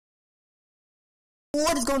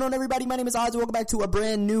What is going on, everybody? My name is Oz. Welcome back to a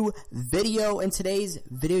brand new video. In today's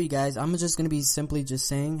video, you guys, I'm just going to be simply just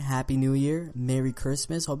saying Happy New Year, Merry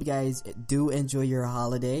Christmas. Hope you guys do enjoy your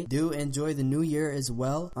holiday. Do enjoy the new year as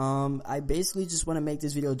well. I basically just want to make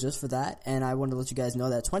this video just for that, and I want to let you guys know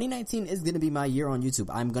that 2019 is going to be my year on YouTube.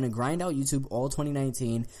 I'm going to grind out YouTube all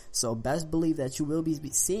 2019, so best believe that you will be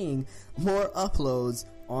seeing more uploads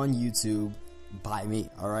on YouTube by me.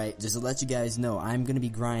 Alright, just to let you guys know, I'm going to be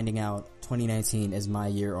grinding out 2019 as my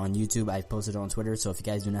year on YouTube. I've posted it on Twitter, so if you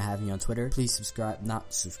guys do not have me on Twitter, please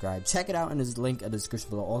subscribe, check it out, and there's a link in the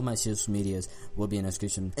description below. All my social medias will be in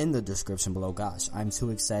the description below. Gosh, I'm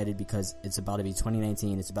too excited because it's about to be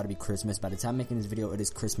 2019, it's about to be Christmas. By the time I'm making this video, it is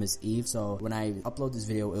Christmas Eve, so when I upload this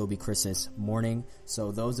video, it will be Christmas morning.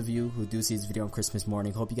 So those of you who do see this video on Christmas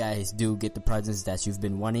morning, hope you guys do get the presents that you've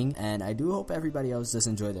been wanting, and I do hope everybody else does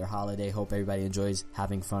enjoy their holiday. Hope everybody enjoys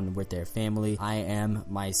having fun with their family. I am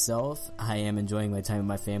myself. I am enjoying my time with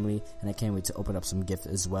my family, and I can't wait to open up some gifts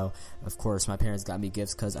as well. Of course, my parents got me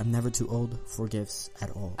gifts because I'm never too old for gifts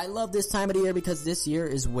at all. I love this time of the year because this year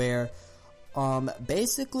is where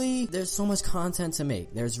basically there's so much content to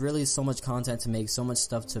make. There's really so much content to make, so much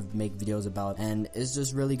stuff to make videos about, and it's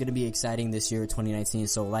just really going to be exciting this year, 2019.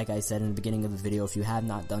 So like I said in the beginning of the video, if you have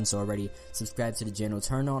not done so already, subscribe to the channel,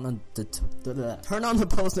 turn on the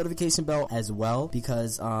post notification bell as well,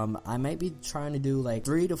 because I might be trying to do like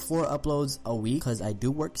 3 to 4 uploads a week, because I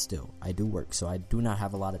do work still. I do work, so I do not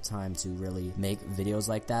have a lot of time to really make videos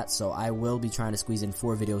like that. So I will be trying to squeeze in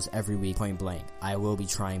 4 videos every week, point blank. I will be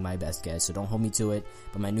trying my best, guys, so don't hold me to it.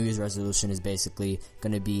 But my New Year's resolution is basically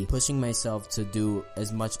going to be pushing myself to do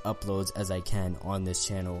as much uploads as I can on this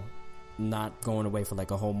channel, not going away for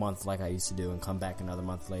like a whole month like I used to do and come back another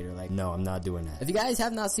month later. Like, no, I'm not doing that. If you guys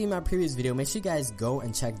have not seen my previous video, make sure you guys go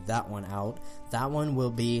and check that one out. That one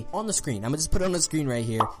will be on the screen. I'm gonna just put it on the screen right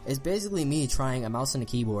here. It's basically me trying a mouse and a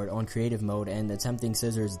keyboard on creative mode and attempting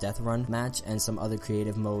Scissors Death Run match and some other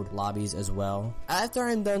creative mode lobbies as well. After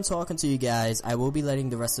I'm done talking to you guys, I will be letting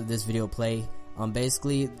the rest of this video play.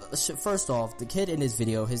 Basically, first off, the kid in this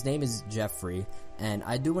video, his name is Jeffrey, and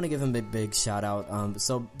I do want to give him a big shout out.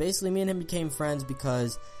 So basically, me and him became friends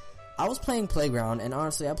because I was playing Playground, and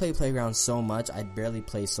honestly, I play Playground so much, I barely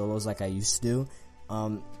play solos like I used to do.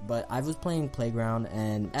 But I was playing Playground,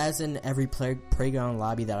 and as in every Playground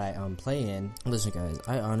lobby that I play in, listen guys,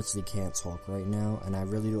 I honestly can't talk right now, and I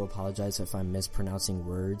really do apologize if I'm mispronouncing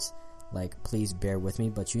words. Like, please bear with me,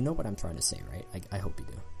 but you know what I'm trying to say, right? I hope you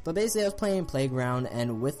do. But basically, I was playing Playground,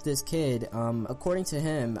 and with this kid, according to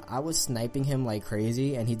him, I was sniping him like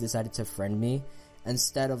crazy, and he decided to friend me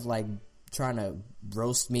instead of like trying to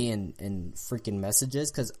roast me in freaking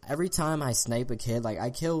messages. Because every time I snipe a kid, like, I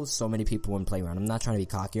kill so many people in Playground. I'm not trying to be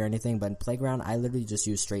cocky or anything, but in Playground, I literally just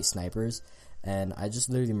use straight snipers, and I just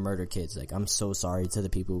literally murder kids. Like, I'm so sorry to the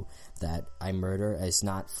people that I murder. It's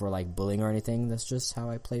not for like bullying or anything. That's just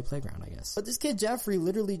how I play Playground, I guess. But this kid Jeffrey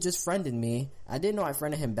literally just friended me. I didn't know I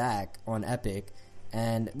friended him back on Epic,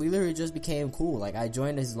 and we literally just became cool. Like, I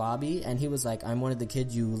joined his lobby, and he was like, I'm one of the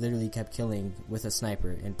kids you literally kept killing with a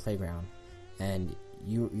sniper in Playground, and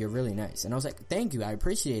you're really nice. And I was like, thank you, I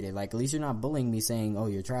appreciate it. Like, at least you're not bullying me saying, oh,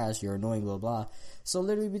 you're trash, you're annoying, blah blah. So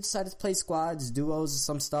literally we decided to play squads, duos,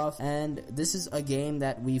 some stuff, and this is a game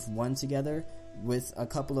that we've won together with a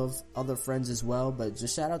couple of other friends as well. But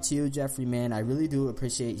just shout out to you, Jeffrey, man. I really do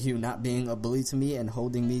appreciate you not being a bully to me and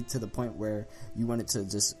holding me to the point where you wanted to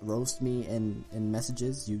just roast me in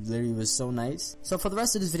messages. You literally was so nice. So for the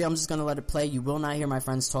rest of this video, I'm just gonna let it play. You will not hear my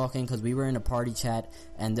friends talking because we were in a party chat,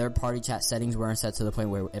 and their party chat settings weren't set to the point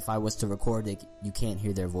where if I was to record it, you can't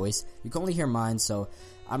hear their voice. You can only hear mine, so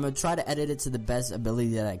I'm gonna try to edit it to the best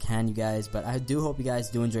ability that I can, you guys. But I do hope you guys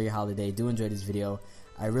do enjoy your holiday, do enjoy this video.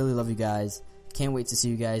 I really love you guys. Can't wait to see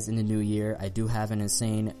you guys in the new year. I do have an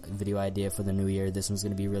insane video idea for the new year. This one's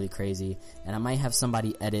going to be really crazy, and I might have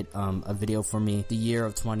somebody edit a video for me the year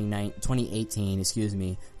of 2018, excuse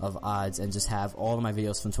me, of odds, and just have all of my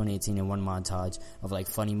videos from 2018 in one montage of like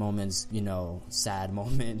funny moments, you know, sad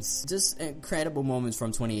moments, just incredible moments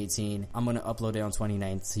from 2018. I'm going to upload it on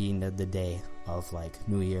 2019, the day of like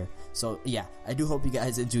New Year. So yeah, I do hope you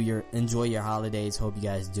guys enjoy your holidays. Hope you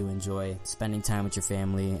guys do enjoy spending time with your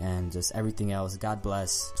family and just everything else. God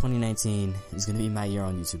bless. 2019 is gonna be my year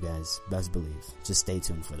on YouTube, guys. Best believe. Just stay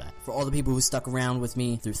tuned for that. For all the people who stuck around with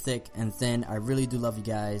me through thick and thin, I really do love you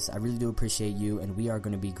guys. I really do appreciate you, and we are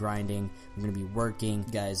gonna be grinding. We're gonna be working.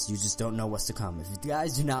 Guys, you just don't know what's to come. If you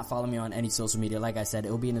guys do not follow me on any social media, like I said,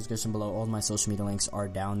 it will be in the description below. All of my social media links are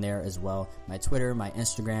down there as well. My Twitter, my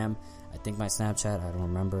Instagram, I think my Snapchat, I don't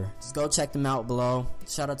remember. Just go check them out below.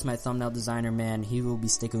 Shout out to my thumbnail designer, man. He will be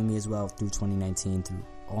sticking with me as well through 2019, through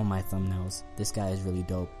all my thumbnails. This guy is really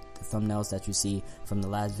dope. The thumbnails that you see from the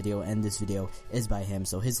last video and this video is by him,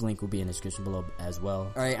 so his link will be in the description below as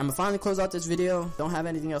well. Alright, I'm gonna finally close out this video. Don't have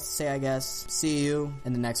anything else to say, I guess. See you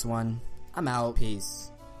in the next one. I'm out.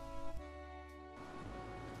 Peace.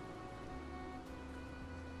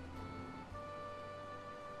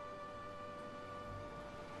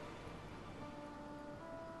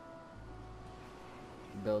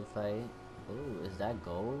 Build fight. Ooh, is that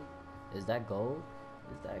gold? Is that gold?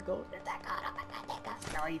 Is that gold? Is that gold? Oh my god, that got.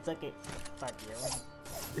 No, he took it. Fuck you.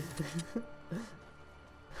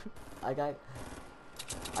 I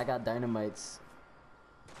got dynamites.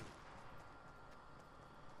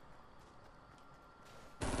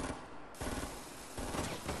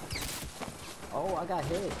 Oh, I got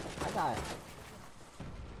hit.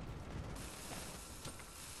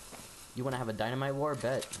 You wanna have a dynamite war?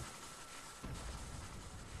 Bet.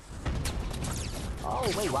 Oh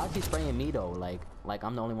wait, why is he spraying me though? Like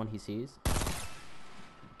I'm the only one he sees?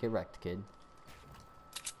 Get wrecked, kid.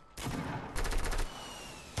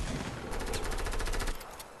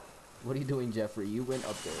 What are you doing, Jeffrey? You went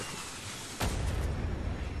up there.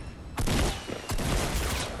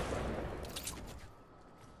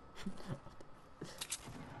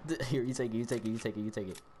 Here, you take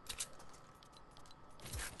it.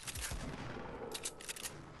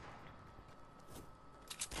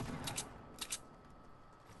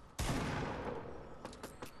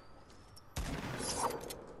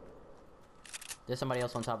 There's somebody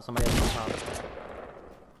else on top,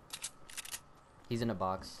 He's in a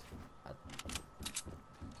box.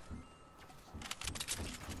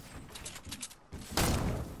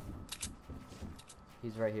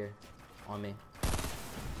 He's right here, on me.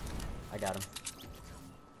 I got him.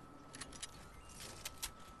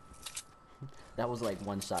 That was like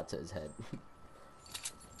one shot to his head.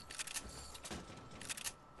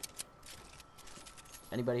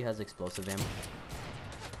 Anybody has explosive ammo?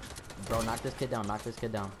 Bro, knock this kid down,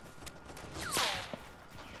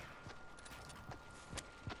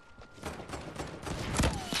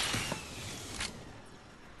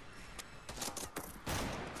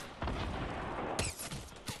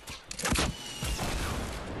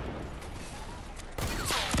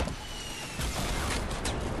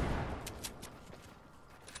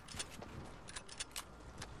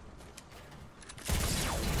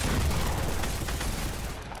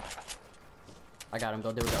 I got him,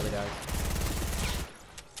 go deal with the other guys.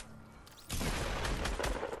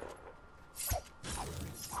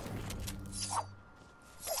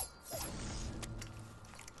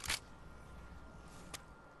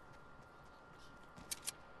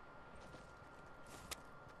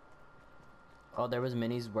 Oh, there was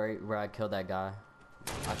minis where I killed that guy.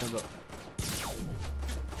 I can go.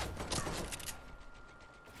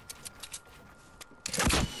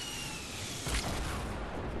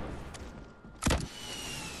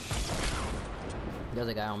 There's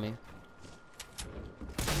a guy on me.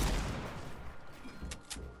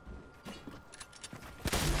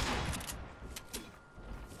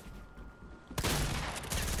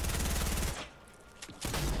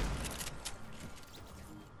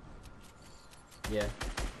 Yeah.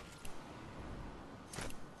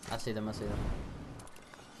 I see them.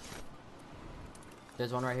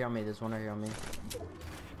 There's one right here on me.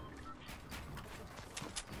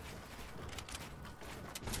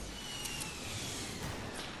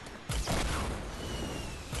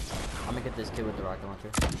 I'm gonna get this kid with the rocket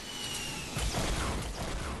launcher.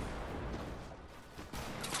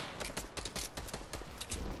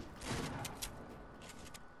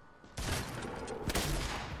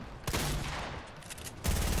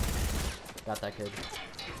 Got that kid.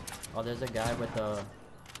 Oh, there's a guy with a.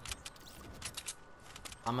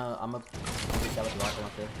 I'm a guy with the rocket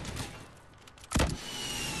launcher.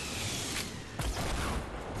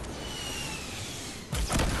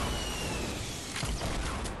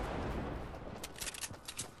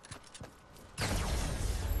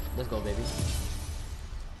 Let's go, baby.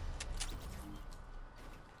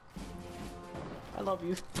 I love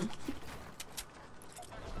you.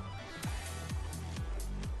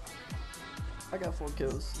 I got 4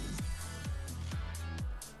 kills.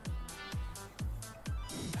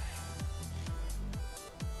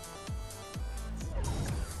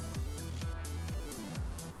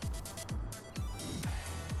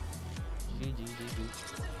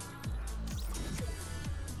 GG.